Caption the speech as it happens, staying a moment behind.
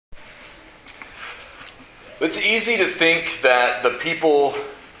It's easy to think that the people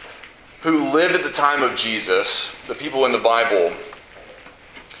who lived at the time of Jesus, the people in the Bible,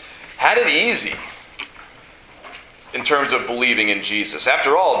 had it easy in terms of believing in Jesus.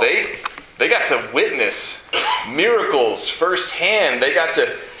 After all, they got to witness miracles firsthand. They got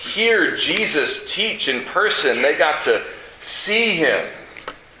to hear Jesus teach in person. They got to see Him.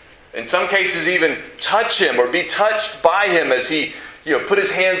 In some cases, even touch Him or be touched by Him as He put His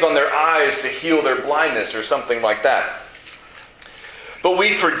hands on their eyes to heal their blindness or something like that. But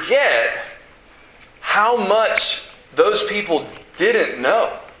we forget how much those people didn't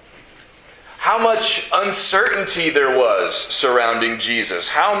know. How much uncertainty there was surrounding Jesus.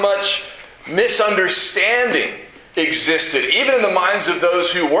 How much misunderstanding existed, even in the minds of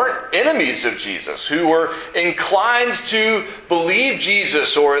those who weren't enemies of Jesus, who were inclined to believe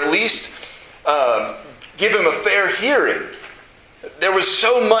Jesus or at least give Him a fair hearing. There was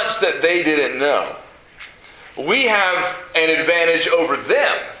so much that they didn't know. We have an advantage over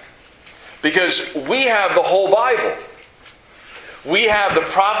them because we have the whole Bible. We have the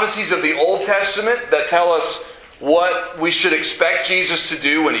prophecies of the Old Testament that tell us what we should expect Jesus to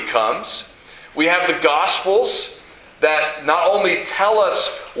do when He comes. We have the Gospels that not only tell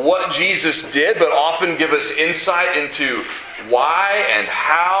us what Jesus did, but often give us insight into why and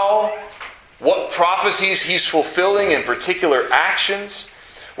how, what prophecies He's fulfilling in particular actions.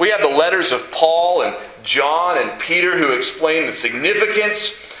 We have the letters of Paul and John and Peter who explain the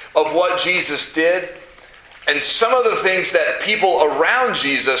significance of what Jesus did. And some of the things that people around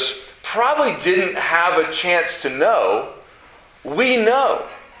Jesus probably didn't have a chance to know, we know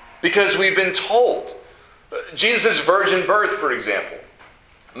because we've been told. Jesus' virgin birth, for example.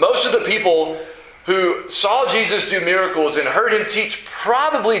 Most of the people who saw Jesus do miracles and heard Him teach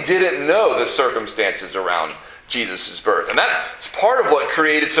probably didn't know the circumstances around Jesus' birth. And that's part of what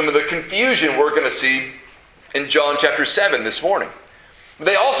created some of the confusion we're going to see in John chapter 7 this morning.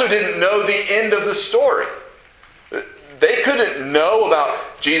 They also didn't know the end of the story. They couldn't know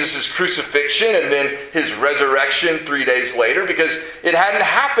about Jesus' crucifixion and then His resurrection 3 days later because it hadn't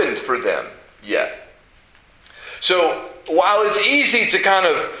happened for them yet. So while it's easy to kind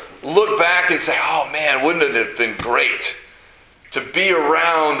of look back and say, oh man, wouldn't it have been great to be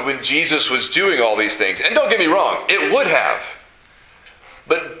around when Jesus was doing all these things? And don't get me wrong, it would have.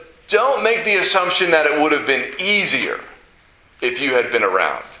 But don't make the assumption that it would have been easier if you had been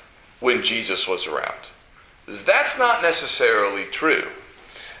around when Jesus was around. That's not necessarily true,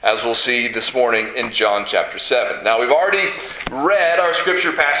 as we'll see this morning in John chapter 7. Now, we've already read our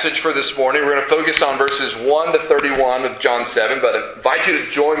scripture passage for this morning. We're going to focus on verses 1 to 31 of John 7, but I invite you to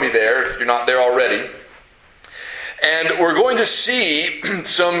join me there if you're not there already. And we're going to see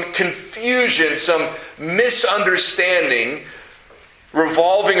some confusion, some misunderstanding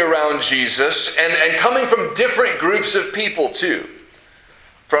revolving around Jesus and coming from different groups of people too.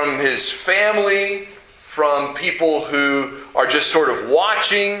 From His family, from people who are just sort of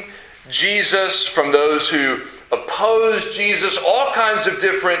watching Jesus, from those who oppose Jesus. All kinds of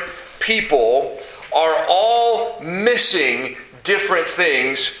different people are all missing different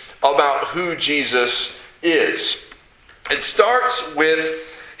things about who Jesus is. It starts with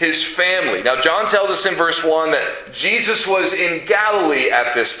His family. Now, John tells us in verse 1 that Jesus was in Galilee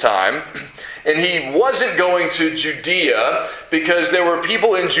at this time, and He wasn't going to Judea because there were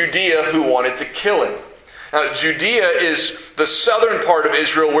people in Judea who wanted to kill Him. Now, Judea is the southern part of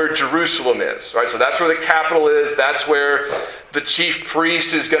Israel where Jerusalem is, right? So that's where the capital is. That's where the chief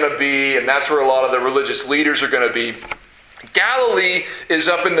priest is going to be, and that's where a lot of the religious leaders are going to be. Galilee is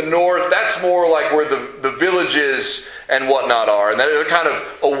up in the north. That's more like where the villages and whatnot are. And they're kind of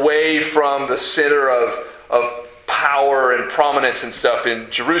away from the center of power and prominence and stuff in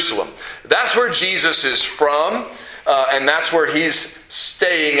Jerusalem. That's where Jesus is from, and that's where He's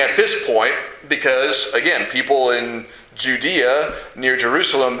staying at this point because, again, people in Judea near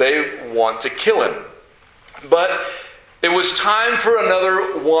Jerusalem, they want to kill Him. But it was time for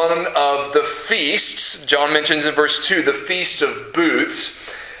another one of the feasts. John mentions in verse 2 the Feast of Booths.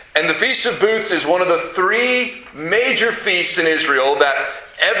 And the Feast of Booths is one of the three major feasts in Israel that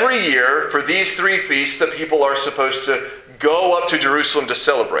every year, for these three feasts, the people are supposed to go up to Jerusalem to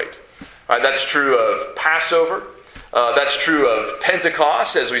celebrate. All right, that's true of Passover. That's true of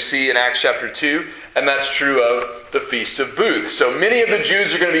Pentecost, as we see in Acts chapter 2. And that's true of the Feast of Booths. So many of the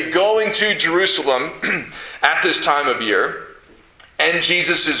Jews are going to be going to Jerusalem at this time of year. And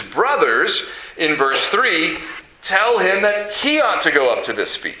Jesus' brothers, in verse 3, tell Him that He ought to go up to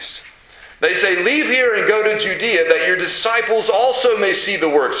this feast. They say, leave here and go to Judea, that your disciples also may see the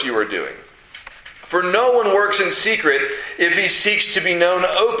works you are doing. For no one works in secret if he seeks to be known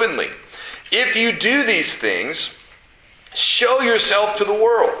openly. If you do these things, show yourself to the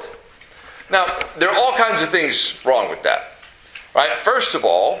world. Now, there are all kinds of things wrong with that. Right? First of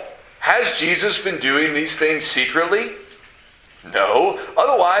all, has Jesus been doing these things secretly? No.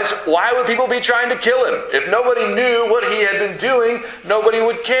 Otherwise, why would people be trying to kill him? If nobody knew what he had been doing, nobody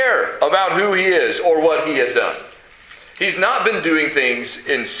would care about who he is or what he had done. He's not been doing things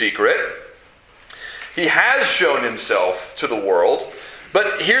in secret. He has shown himself to the world.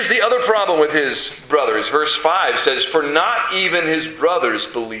 But here's the other problem with his brothers. Verse 5 says, "For not even his brothers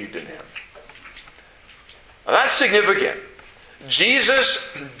believed in him." Now that's significant. Jesus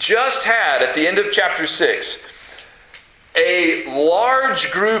just had, at the end of chapter 6, a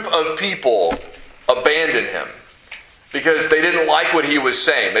large group of people abandon him because they didn't like what he was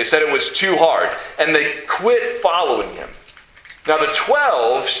saying. They said it was too hard, and they quit following him. Now the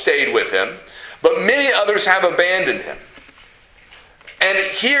 12 stayed with him, but many others have abandoned him. And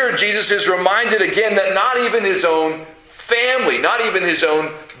here Jesus is reminded again that not even his own family, not even his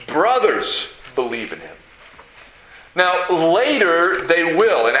own brothers believe in him. Now, later they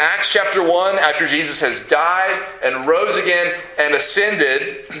will. In Acts chapter 1, after Jesus has died and rose again and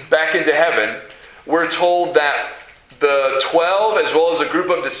ascended back into heaven, we're told that the 12, as well as a group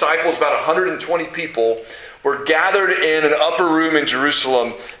of disciples, about 120 people, were gathered in an upper room in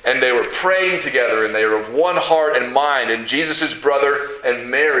Jerusalem, and they were praying together, and they were of one heart and mind, and Jesus' brother and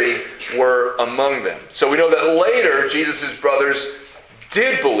Mary were among them. So we know that later Jesus' brothers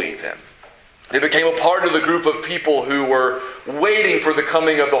did believe him. They became a part of the group of people who were waiting for the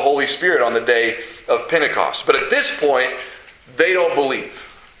coming of the Holy Spirit on the day of Pentecost. But at this point, they don't believe.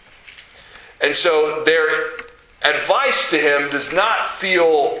 And so their advice to him does not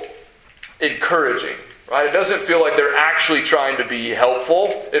feel encouraging. Right? It doesn't feel like they're actually trying to be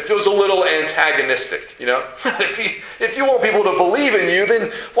helpful. It feels a little antagonistic, you know? If you want people to believe in you,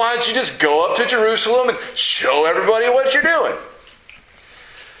 then why don't you just go up to Jerusalem and show everybody what you're doing?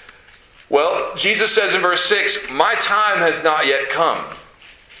 Well, Jesus says in verse 6, "My time has not yet come,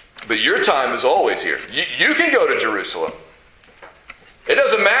 but your time is always here." You can go to Jerusalem. It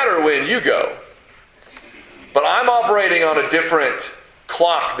doesn't matter when you go. But I'm operating on a different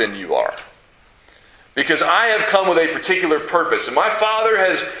clock than you are. Because I have come with a particular purpose. And my Father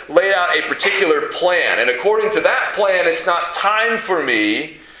has laid out a particular plan. And according to that plan, it's not time for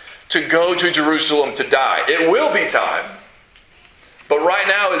me to go to Jerusalem to die. It will be time. But right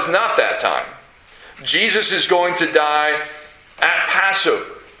now is not that time. Jesus is going to die at Passover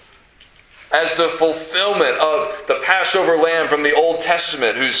as the fulfillment of the Passover lamb from the Old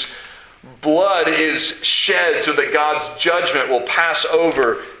Testament, whose blood is shed so that God's judgment will pass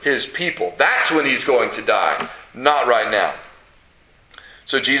over his people. That's when he's going to die, not right now.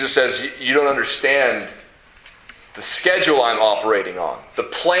 So Jesus says, you don't understand the schedule I'm operating on, the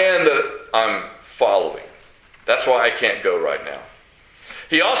plan that I'm following. That's why I can't go right now.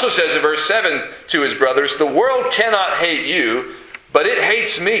 He also says in verse 7 to his brothers, "The world cannot hate you, but it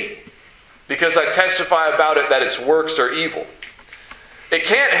hates me, because I testify about it that its works are evil." It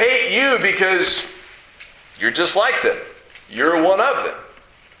can't hate you because you're just like them. You're one of them.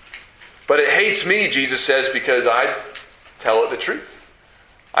 But it hates me, Jesus says, because I tell it the truth.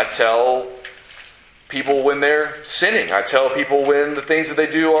 I tell people when they're sinning. I tell people when the things that they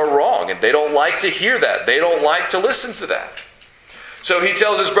do are wrong. And they don't like to hear that. They don't like to listen to that. So he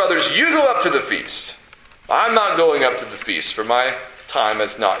tells his brothers, "You go up to the feast. I'm not going up to the feast, for my time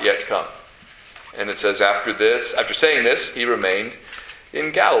has not yet come." And it says after saying this, he remained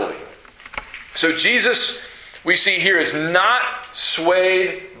in Galilee. So Jesus, we see here, is not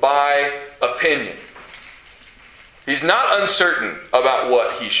swayed by opinion. He's not uncertain about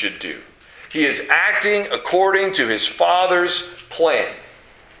what he should do. He is acting according to his Father's plan.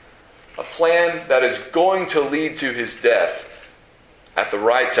 A plan that is going to lead to his death at the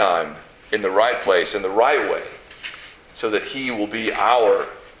right time, in the right place, in the right way, so that he will be our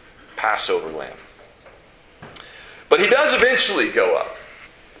Passover lamb. But he does eventually go up.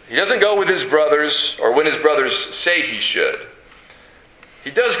 He doesn't go with his brothers, or when his brothers say he should. He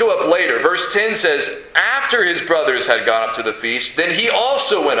does go up later. Verse 10 says, after his brothers had gone up to the feast, then he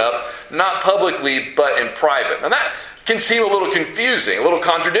also went up, not publicly, but in private. Now that can seem a little confusing, a little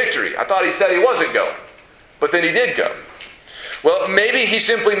contradictory. I thought he said he wasn't going, but then he did go. Well, maybe he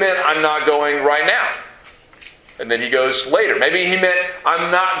simply meant, I'm not going right now. And then he goes later. Maybe he meant,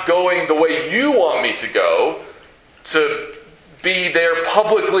 I'm not going the way you want me to go, to be there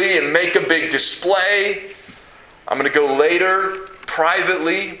publicly and make a big display. I'm going to go later,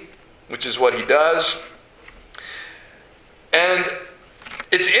 privately, which is what he does. And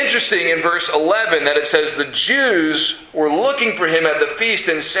it's interesting in verse 11 that it says the Jews were looking for him at the feast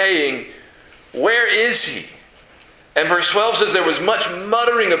and saying, Where is he? And verse 12 says there was much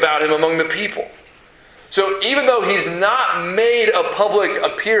muttering about him among the people. So even though he's not made a public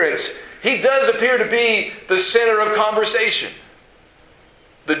appearance, he does appear to be the center of conversation.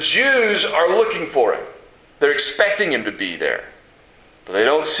 The Jews are looking for him. They're expecting him to be there. But they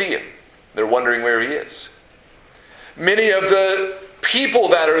don't see him. They're wondering where he is. Many of the people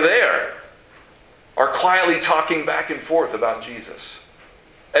that are there are quietly talking back and forth about Jesus.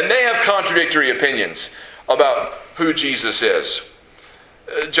 And they have contradictory opinions about who Jesus is.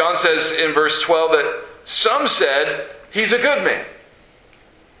 John says in verse 12 that some said he's a good man.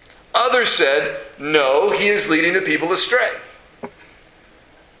 Others said, no, he is leading the people astray.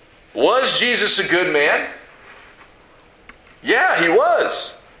 Was Jesus a good man? Yeah, he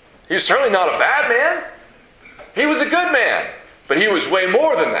was. He was certainly not a bad man. He was a good man. But he was way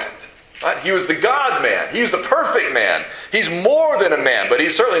more than that. Right? He was the God man. He was the perfect man. He's more than a man, but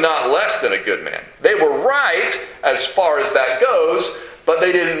he's certainly not less than a good man. They were right as far as that goes, but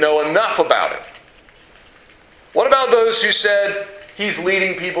they didn't know enough about it. What about those who said he's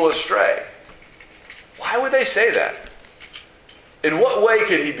leading people astray? Why would they say that? In what way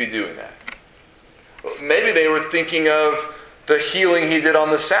could he be doing that? Well, maybe they were thinking of the healing he did on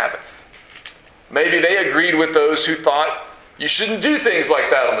the Sabbath. Maybe they agreed with those who thought you shouldn't do things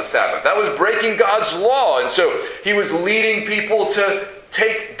like that on the Sabbath. That was breaking God's law. And so he was leading people to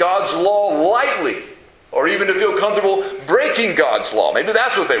take God's law lightly, or even to feel comfortable breaking God's law. Maybe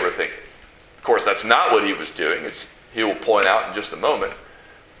that's what they were thinking. Of course, that's not what he was doing. He will point out in just a moment.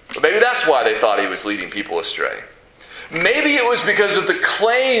 But maybe that's why they thought he was leading people astray. Maybe it was because of the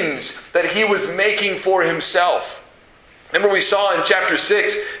claims that he was making for himself. Remember we saw in chapter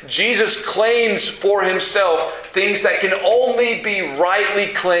 6, Jesus claims for himself things that can only be rightly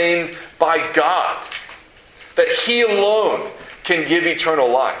claimed by God. That he alone can give eternal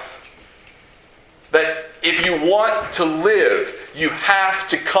life. That if you want to live, you have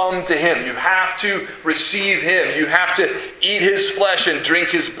to come to him. You have to receive him. You have to eat his flesh and drink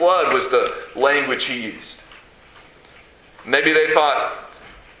his blood, was the language he used. Maybe they thought,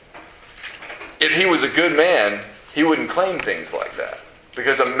 if he was a good man, he wouldn't claim things like that.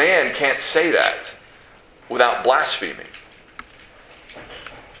 Because a man can't say that without blaspheming.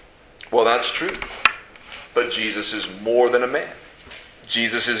 Well, that's true. But Jesus is more than a man.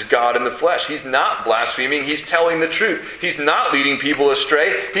 Jesus is God in the flesh. He's not blaspheming. He's telling the truth. He's not leading people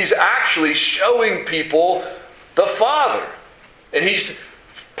astray. He's actually showing people the Father. And he's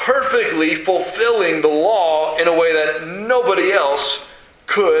perfectly fulfilling the law in a way that nobody else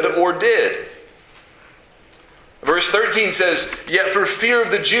could or did. Verse 13 says, yet for fear of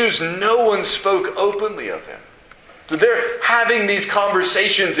the Jews, no one spoke openly of him. So they're having these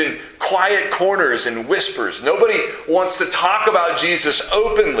conversations in quiet corners and whispers. Nobody wants to talk about Jesus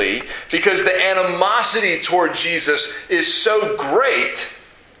openly because the animosity toward Jesus is so great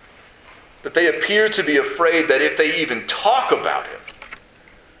that they appear to be afraid that if they even talk about him,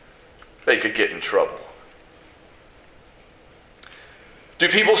 they could get in trouble. Do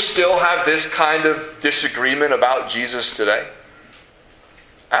people still have this kind of disagreement about Jesus today?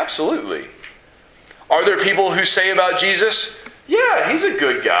 Absolutely. Are there people who say about Jesus, yeah, he's a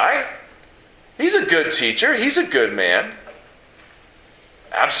good guy. He's a good teacher. He's a good man.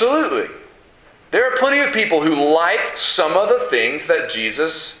 Absolutely. There are plenty of people who like some of the things that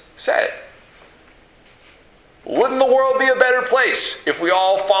Jesus said. Wouldn't the world be a better place if we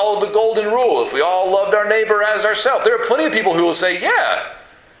all followed the golden rule, if we all loved our neighbor as ourselves? There are plenty of people who will say, yeah,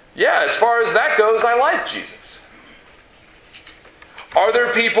 as far as that goes, I like Jesus. Are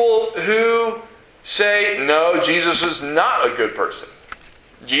there people who say, no, Jesus is not a good person?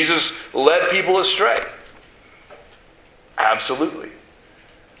 Jesus led people astray. Absolutely.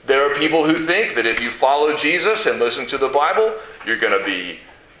 There are people who think that if you follow Jesus and listen to the Bible, you're going to be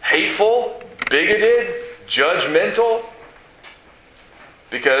hateful, bigoted, judgmental.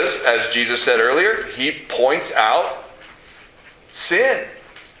 Because, as Jesus said earlier, he points out sin.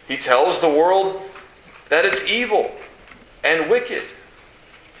 He tells the world that it's evil and wicked.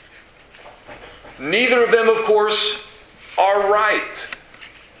 Neither of them, of course, are right.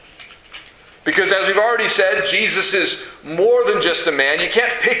 Because as we've already said, Jesus is more than just a man. You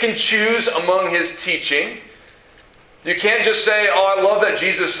can't pick and choose among his teaching. You can't just say, oh, I love that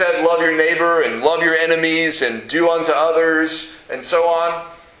Jesus said, love your neighbor and love your enemies and do unto others and so on.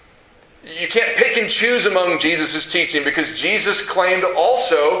 You can't pick and choose among Jesus' teaching because Jesus claimed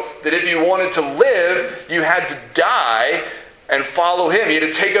also that if you wanted to live, you had to die and follow him. You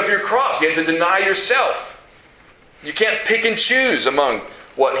had to take up your cross. You had to deny yourself. You can't pick and choose among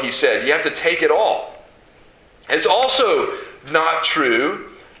what he said. You have to take it all. It's also not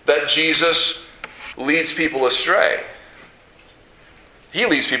true that Jesus leads people astray. He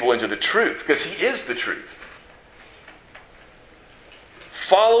leads people into the truth because he is the truth.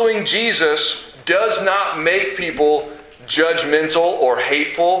 Following Jesus does not make people judgmental or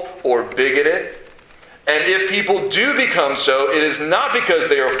hateful or bigoted. And if people do become so, it is not because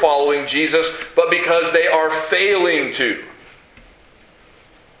they are following Jesus, but because they are failing to.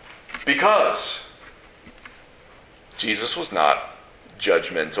 Because Jesus was not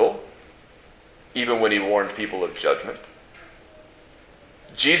judgmental, even when he warned people of judgment.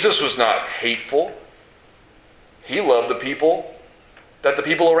 Jesus was not hateful. He loved the people that the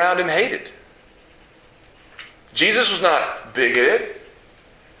people around him hated. Jesus was not bigoted.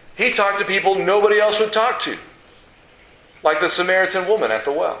 He talked to people nobody else would talk to, like the Samaritan woman at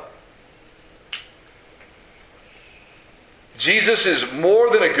the well. Jesus is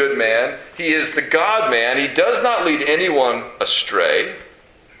more than a good man. He is the God-man. He does not lead anyone astray.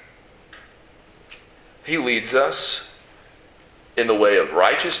 He leads us in the way of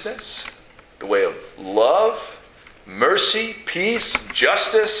righteousness, the way of love, mercy, peace,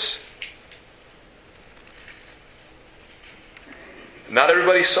 justice. Not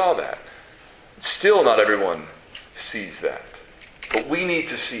everybody saw that. Still not everyone sees that. But we need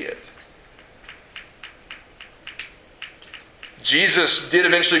to see it. Jesus did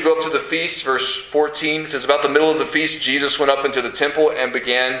eventually go up to the feast. Verse 14 says, about the middle of the feast, Jesus went up into the temple and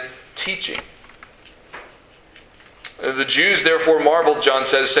began teaching. The Jews therefore marveled, John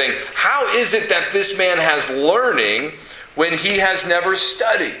says, saying, how is it that this man has learning when he has never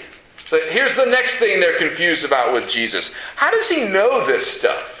studied? So here's the next thing they're confused about with Jesus. How does he know this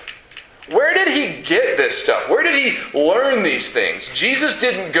stuff? Where did he get this stuff? Where did he learn these things? Jesus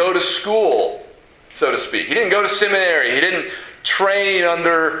didn't go to school, so to speak. He didn't go to seminary. He didn't train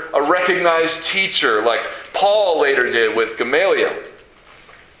under a recognized teacher like Paul later did with Gamaliel.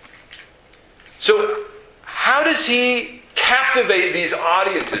 So how does he captivate these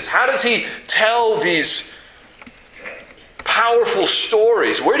audiences? How does he tell these powerful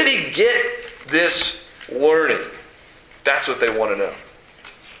stories? Where did he get this learning? That's what they want to know.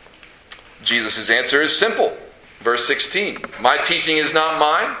 Jesus' answer is simple. Verse 16, my teaching is not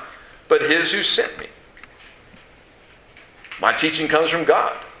mine, but his who sent me. My teaching comes from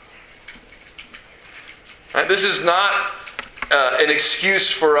God. Right? This is not an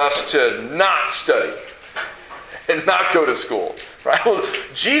excuse for us to not study and not go to school. Right? Well,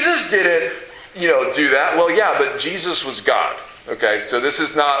 Jesus didn't, do that. Well, yeah, but Jesus was God. Okay, so this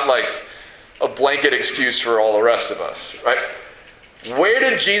is not like a blanket excuse for all the rest of us. Right? Where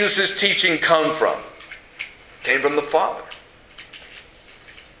did Jesus' teaching come from? It came from the Father.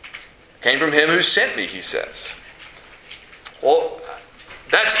 It came from him who sent me, he says. Well,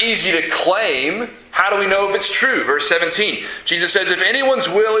 that's easy to claim. How do we know if it's true? Verse 17, Jesus says, if anyone's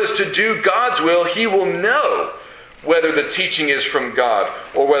will is to do God's will, he will know whether the teaching is from God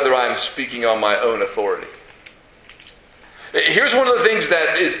or whether I'm speaking on my own authority. Here's one of the things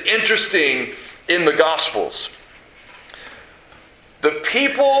that is interesting in the Gospels. The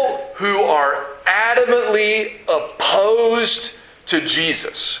people who are adamantly opposed to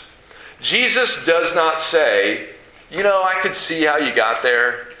Jesus. Jesus does not say, I could see how you got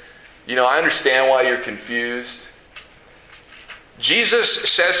there. I understand why you're confused. Jesus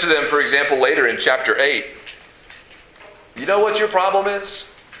says to them, for example, later in chapter 8, you know what your problem is?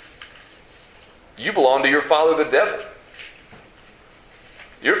 You belong to your father, the devil.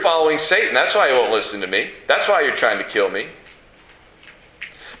 You're following Satan. That's why you won't listen to me. That's why you're trying to kill me.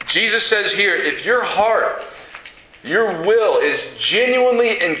 Jesus says here, if your heart, your will is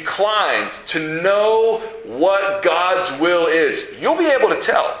genuinely inclined to know what God's will is, you'll be able to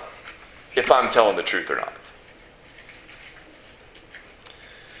tell if I'm telling the truth or not.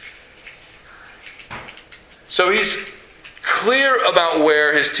 So he's clear about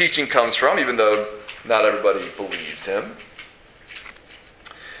where his teaching comes from, even though not everybody believes him.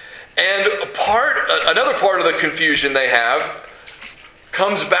 And another part of the confusion they have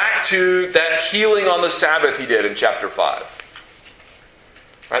comes back to that healing on the Sabbath he did in chapter 5.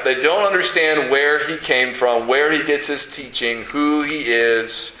 Right? They don't understand where he came from, where he gets his teaching, who he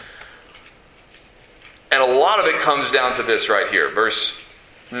is. And a lot of it comes down to this right here, verse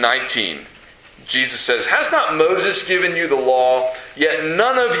 19. Jesus says, has not Moses given you the law? Yet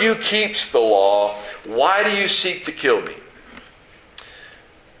none of you keeps the law. Why do you seek to kill me?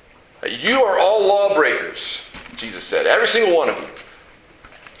 You are all lawbreakers, Jesus said. Every single one of you.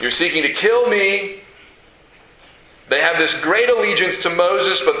 You're seeking to kill me. They have this great allegiance to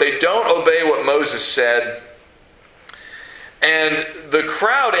Moses, but they don't obey what Moses said. And the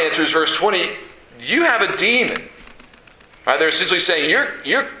crowd answers, verse 20, you have a demon. Right? They're essentially saying,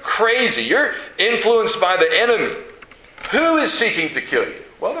 you're crazy. You're influenced by the enemy. Who is seeking to kill you?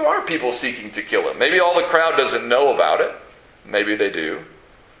 Well, there are people seeking to kill him. Maybe all the crowd doesn't know about it. Maybe they do.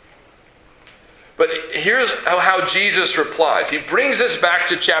 But here's how Jesus replies. He brings us back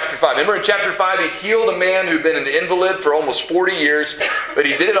to chapter 5. Remember in chapter 5, he healed a man who'd been an invalid for almost 40 years, but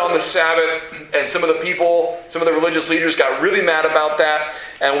he did it on the Sabbath, and some of the religious leaders got really mad about that,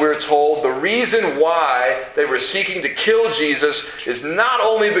 and we're told the reason why they were seeking to kill Jesus is not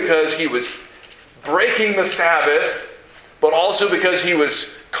only because he was breaking the Sabbath, but also because he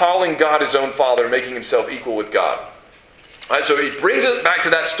was calling God his own Father and making himself equal with God. Right, so he brings it back to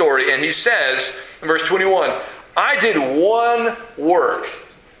that story, and he says in verse 21, I did one work,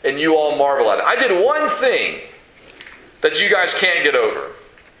 and you all marvel at it. I did one thing that you guys can't get over.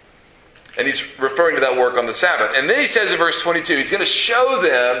 And he's referring to that work on the Sabbath. And then he says in verse 22, he's going to show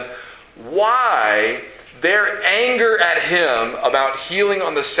them why their anger at him about healing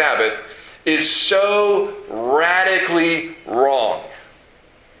on the Sabbath is so radically wrong.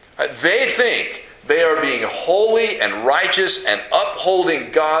 They think they are being holy and righteous and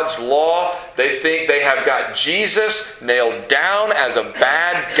upholding God's law. They think they have got Jesus nailed down as a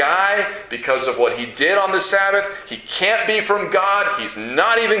bad guy because of what he did on the Sabbath. He can't be from God. He's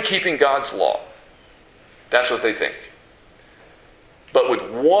not even keeping God's law. That's what they think. But with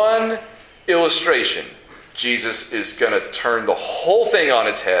one illustration, Jesus is going to turn the whole thing on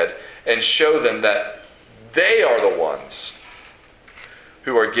its head and show them that they are the ones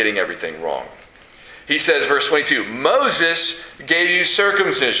who are getting everything wrong. He says, verse 22, Moses gave you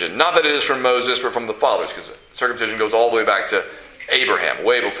circumcision. Not that it is from Moses, but from the fathers, because circumcision goes all the way back to Abraham,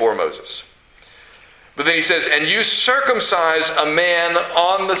 way before Moses. But then he says, and you circumcise a man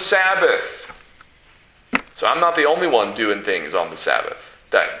on the Sabbath. So I'm not the only one doing things on the Sabbath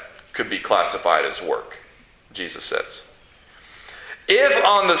that could be classified as work, Jesus says. If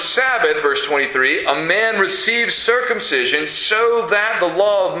on the Sabbath, verse 23, a man receives circumcision so that the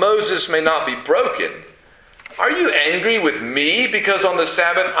law of Moses may not be broken, are you angry with me because on the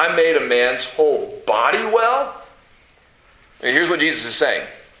Sabbath I made a man's whole body well? And here's what Jesus is saying.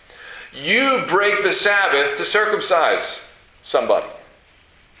 You break the Sabbath to circumcise somebody.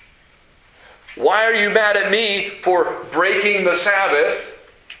 Why are you mad at me for breaking the Sabbath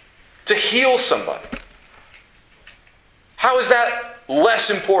to heal somebody? How is that less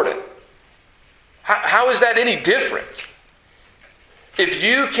important? How is that any different? If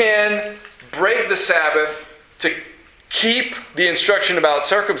you can break the Sabbath to keep the instruction about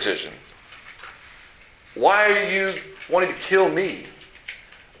circumcision, why are you wanting to kill me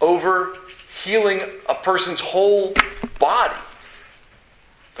over healing a person's whole body?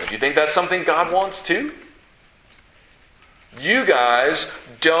 Don't you think that's something God wants too? You guys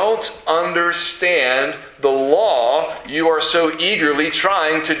don't understand the law you are so eagerly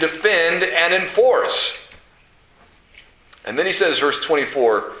trying to defend and enforce. And then he says, verse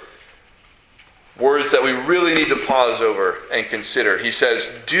 24, words that we really need to pause over and consider. He says,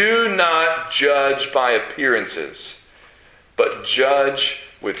 do not judge by appearances, but judge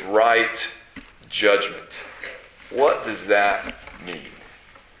with right judgment. What does that mean?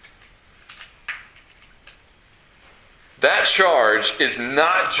 That charge is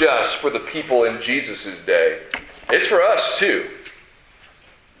not just for the people in Jesus' day. It's for us too.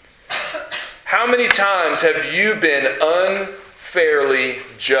 How many times have you been unfairly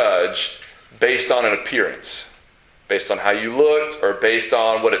judged based on an appearance? Based on how you looked or based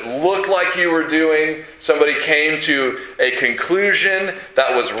on what it looked like you were doing? Somebody came to a conclusion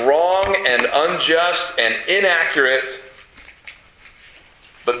that was wrong and unjust and inaccurate,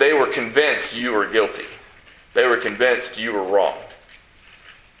 but they were convinced you were guilty. They were convinced you were wrong.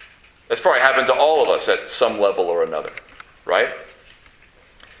 That's probably happened to all of us at some level or another, right?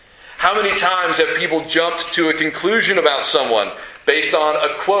 How many times have people jumped to a conclusion about someone based on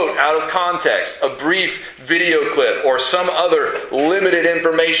a quote out of context, a brief video clip, or some other limited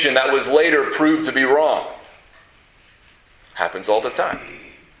information that was later proved to be wrong? Happens all the time.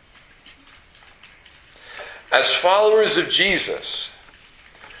 As followers of Jesus,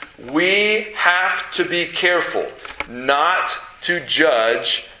 we have to be careful not to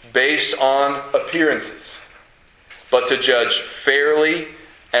judge based on appearances, but to judge fairly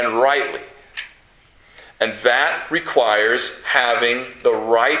and rightly. And that requires having the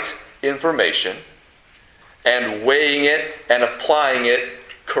right information and weighing it and applying it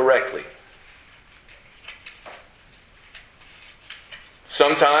correctly.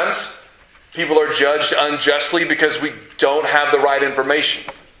 Sometimes people are judged unjustly because we don't have the right information.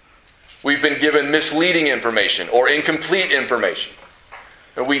 We've been given misleading information or incomplete information.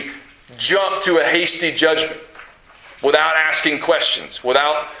 And we jump to a hasty judgment. without asking questions,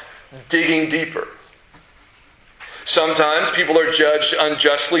 without digging deeper. Sometimes people are judged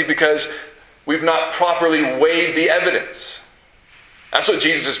unjustly because we've not properly weighed the evidence. That's what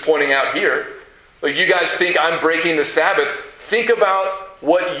Jesus is pointing out here. Like, you guys think I'm breaking the Sabbath. Think about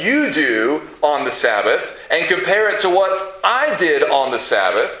what you do on the Sabbath and compare it to what I did on the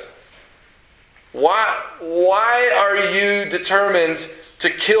Sabbath. Why are you determined to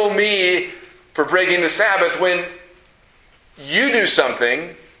kill me for breaking the Sabbath when you do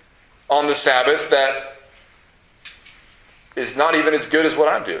something on the Sabbath that is not even as good as what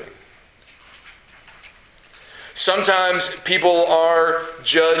I'm doing? Sometimes people are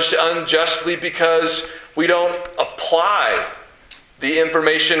judged unjustly because we don't apply the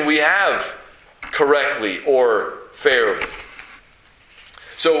information we have correctly or fairly.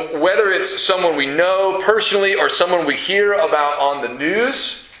 So whether it's someone we know personally or someone we hear about on the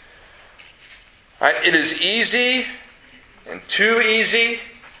news, right, it is easy and too easy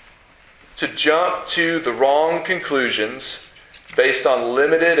to jump to the wrong conclusions based on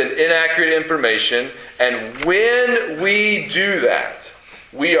limited and inaccurate information. And when we do that,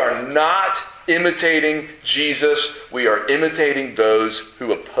 we are not imitating Jesus. We are imitating those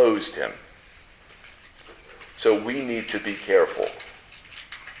who opposed him. So we need to be careful.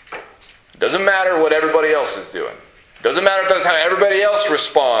 It doesn't matter what everybody else is doing. It doesn't matter if that's how everybody else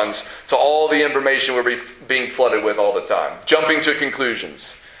responds to all the information we're being flooded with all the time. Jumping to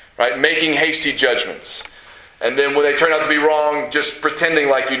conclusions, right? Making hasty judgments. And then when they turn out to be wrong, just pretending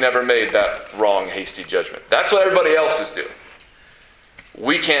like you never made that wrong, hasty judgment. That's what everybody else is doing.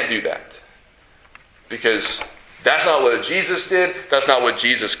 We can't do that. Because that's not what Jesus did. That's not what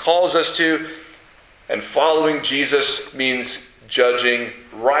Jesus calls us to. And following Jesus means judging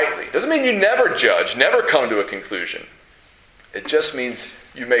rightly. It doesn't mean you never judge, never come to a conclusion. It just means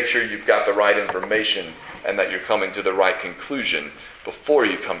you make sure you've got the right information and that you're coming to the right conclusion before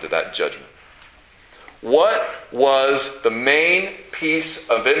you come to that judgment. What was the main piece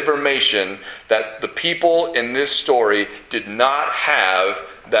of information that the people in this story did not have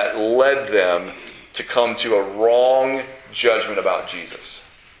that led them to come to a wrong judgment about Jesus?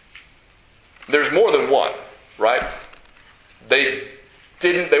 There's more than one, right? They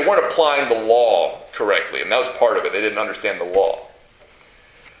weren't applying the law correctly, and that was part of it. They didn't understand the law.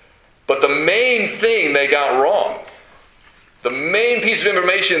 But the main thing they got wrong, the main piece of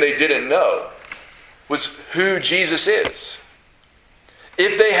information they didn't know, was who Jesus is.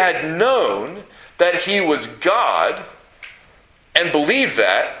 If they had known that he was God and believed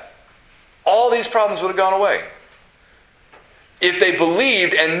that, all these problems would have gone away. If they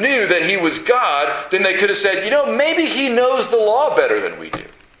believed and knew that he was God, then they could have said, maybe he knows the law better than we do.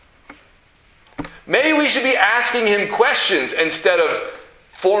 Maybe we should be asking him questions instead of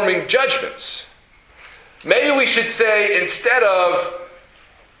forming judgments. Maybe we should say, instead of,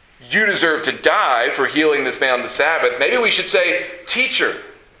 you deserve to die for healing this man on the Sabbath, maybe we should say, Teacher,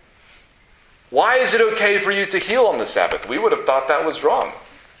 why is it okay for you to heal on the Sabbath? We would have thought that was wrong.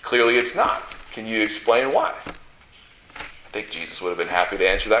 Clearly it's not. Can you explain why? I think Jesus would have been happy to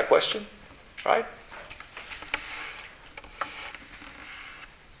answer that question, right?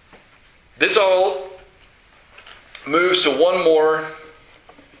 This all moves to one more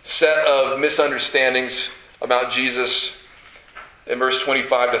set of misunderstandings about Jesus in verse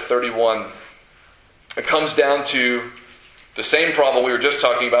 25 to 31. It comes down to the same problem we were just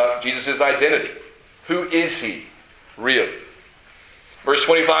talking about, Jesus' identity. Who is he, really? Verse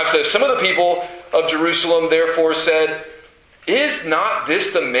 25 says, some of the people of Jerusalem therefore said, is not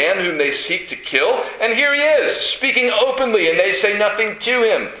this the man whom they seek to kill? And here he is, speaking openly, and they say nothing to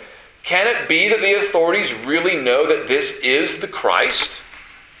him. Can it be that the authorities really know that this is the Christ?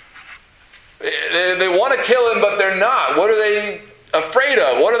 They want to kill him, but they're not. What are they afraid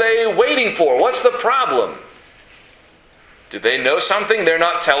of? What are they waiting for? What's the problem? Do they know something they're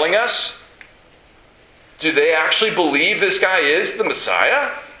not telling us? Do they actually believe this guy is the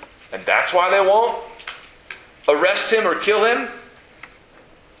Messiah? And that's why they won't arrest him or kill him?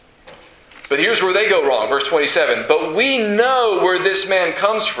 But here's where they go wrong. Verse 27. But we know where this man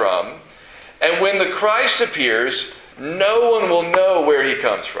comes from, and when the Christ appears, no one will know where he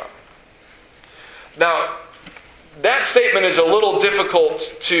comes from. Now, that statement is a little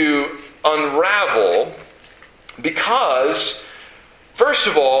difficult to unravel because, first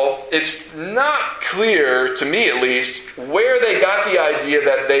of all, it's not clear, to me at least, where they got the idea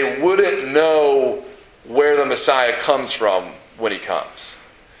that they wouldn't know where the Messiah comes from when he comes.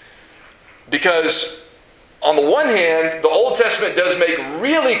 Because on the one hand, the Old Testament does make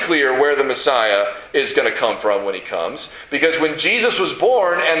really clear where the Messiah is going to come from when he comes. Because when Jesus was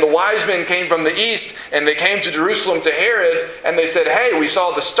born and the wise men came from the east and they came to Jerusalem to Herod and they said, hey, we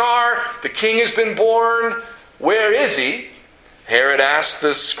saw the star, the king has been born, where is he? Herod asked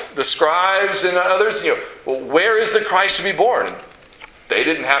the scribes and others, well, where is the Christ to be born? They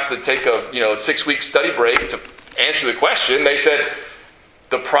didn't have to take a 6-week study break to answer the question. They said,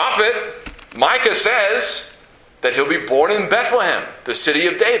 the prophet Micah says that he'll be born in Bethlehem, the city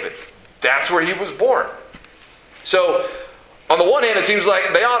of David. That's where he was born. So, on the one hand, it seems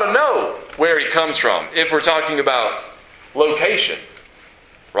like they ought to know where he comes from, if we're talking about location,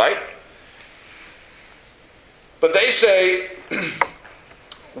 right? But they say,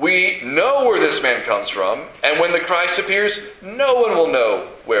 we know where this man comes from, and when the Christ appears, no one will know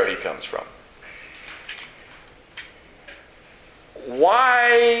where he comes from.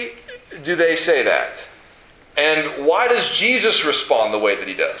 Why do they say that? And why does Jesus respond the way that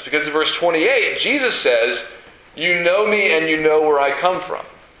he does? Because in verse 28, Jesus says, you know me and you know where I come from.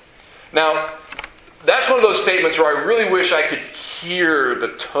 Now, that's one of those statements where I really wish I could hear the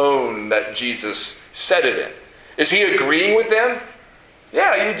tone that Jesus said it in. Is he agreeing with them?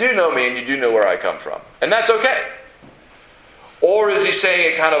 Yeah, you do know me and you do know where I come from. And that's okay. Or is he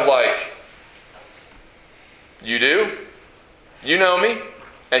saying it kind of like, you do? You know me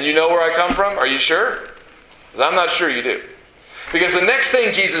and you know where I come from? Are you sure? Because I'm not sure you do. Because the next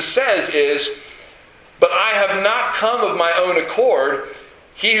thing Jesus says is, but I have not come of my own accord.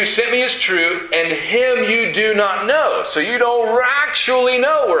 He who sent me is true, and him you do not know. So you don't actually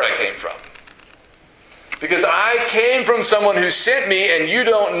know where I came from. Because I came from someone who sent me, and you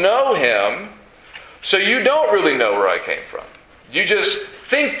don't know him, so you don't really know where I came from. You just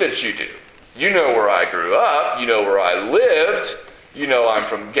think that you do. You know where I grew up. You know where I lived. You know I'm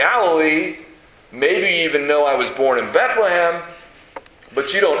from Galilee. Maybe you even know I was born in Bethlehem,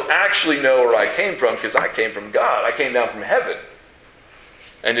 but you don't actually know where I came from because I came from God. I came down from heaven.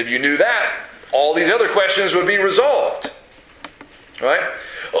 And if you knew that, all these other questions would be resolved. Right?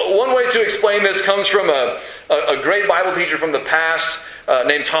 One way to explain this comes from a great Bible teacher from the past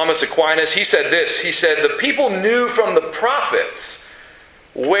named Thomas Aquinas. He said this. He said, the people knew from the prophets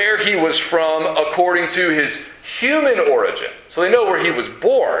where he was from according to his human origin. So they know where he was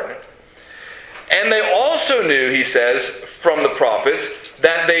born. And they also knew, he says, from the prophets,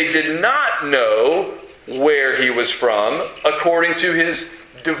 that they did not know where he was from according to his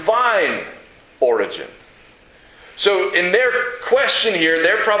divine origin. So in their question here,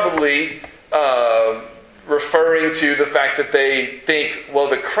 they're probably referring to the fact that they think, well,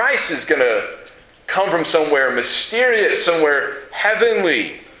 the Christ is going to come from somewhere mysterious, somewhere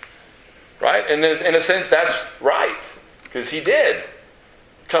heavenly. Right? And in a sense, that's right. Because he did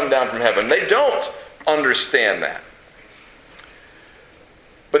come down from heaven. They don't understand that.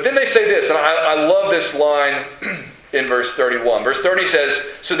 But then they say this, and I love this line in verse 31. Verse 30 says,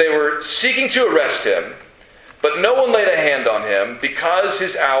 so they were seeking to arrest him, but no one laid a hand on him because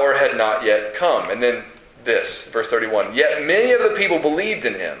his hour had not yet come. And then this, verse 31, yet many of the people believed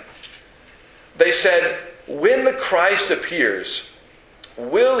in him. They said, when the Christ appears,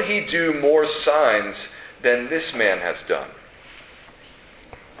 will he do more signs than this man has done?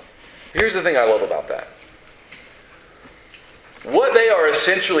 Here's the thing I love about that. What they are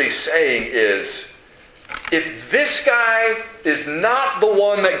essentially saying is, if this guy is not the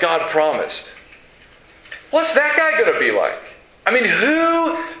one that God promised, what's that guy going to be like? I mean,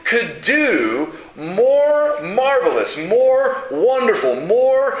 who could do more marvelous, more wonderful,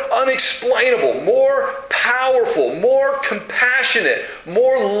 more unexplainable, more powerful, more compassionate,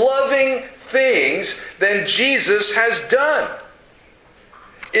 more loving things than Jesus has done?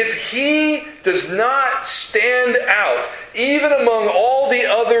 If he does not stand out, even among all the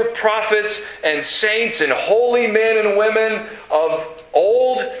other prophets and saints and holy men and women of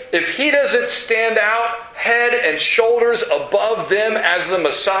old, if he doesn't stand out head and shoulders above them as the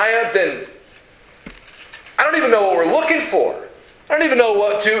Messiah, then I don't even know what we're looking for. I don't even know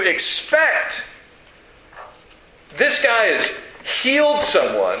what to expect. This guy has healed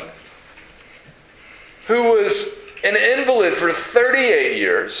someone who was an invalid for 38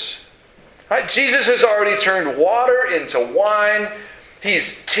 years. Right? Jesus has already turned water into wine.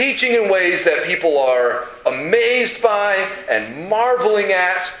 He's teaching in ways that people are amazed by and marveling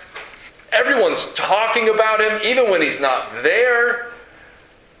at. Everyone's talking about him, even when he's not there.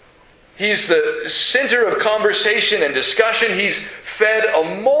 He's the center of conversation and discussion. He's fed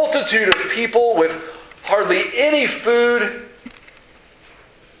a multitude of people with hardly any food.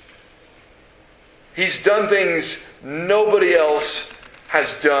 He's done things nobody else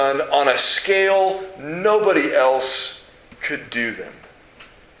has done on a scale nobody else could do them.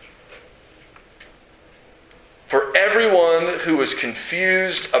 For everyone who was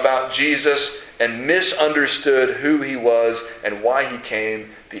confused about Jesus and misunderstood who he was and why he came,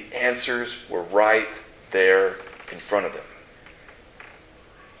 the answers were right there in front of them.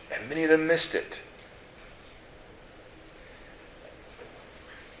 And many of them missed it.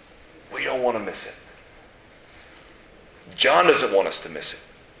 We don't want to miss it. John doesn't want us to miss it.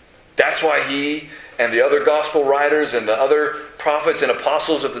 That's why he and the other gospel writers and the other prophets and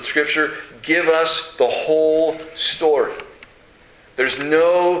apostles of the Scripture give us the whole story. There's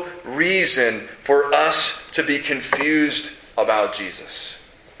no reason for us to be confused about Jesus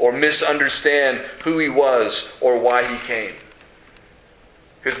or misunderstand who he was or why he came.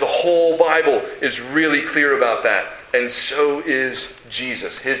 Because the whole Bible is really clear about that. And so is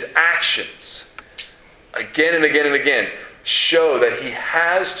Jesus. His actions, again and again and again, show that he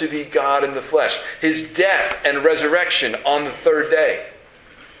has to be God in the flesh. His death and resurrection on the third day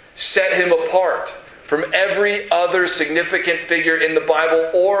set him apart from every other significant figure in the Bible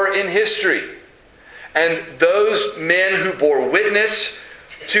or in history. And those men who bore witness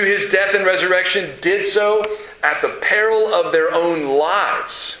to his death and resurrection did so at the peril of their own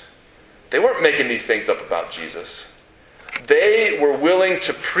lives. They weren't making these things up about Jesus. They were willing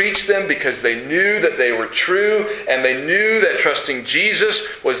to preach them because they knew that they were true, and they knew that trusting Jesus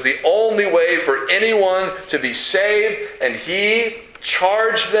was the only way for anyone to be saved, and he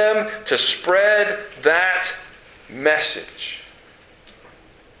charged them to spread that message.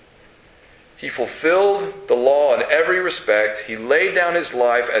 He fulfilled the law in every respect. He laid down his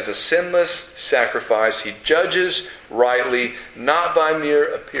life as a sinless sacrifice. He judges rightly, not by mere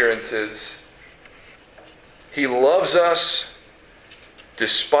appearances. He loves us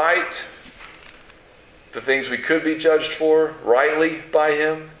despite the things we could be judged for rightly by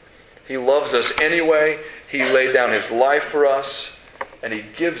him. He loves us anyway. He laid down his life for us, and he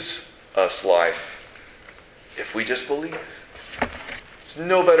gives us life if we just believe. It's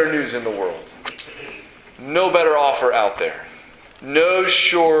no better news in the world. No better offer out there. No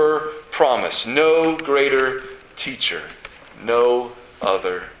surer promise. No greater teacher. No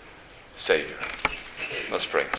other Savior. Let's pray.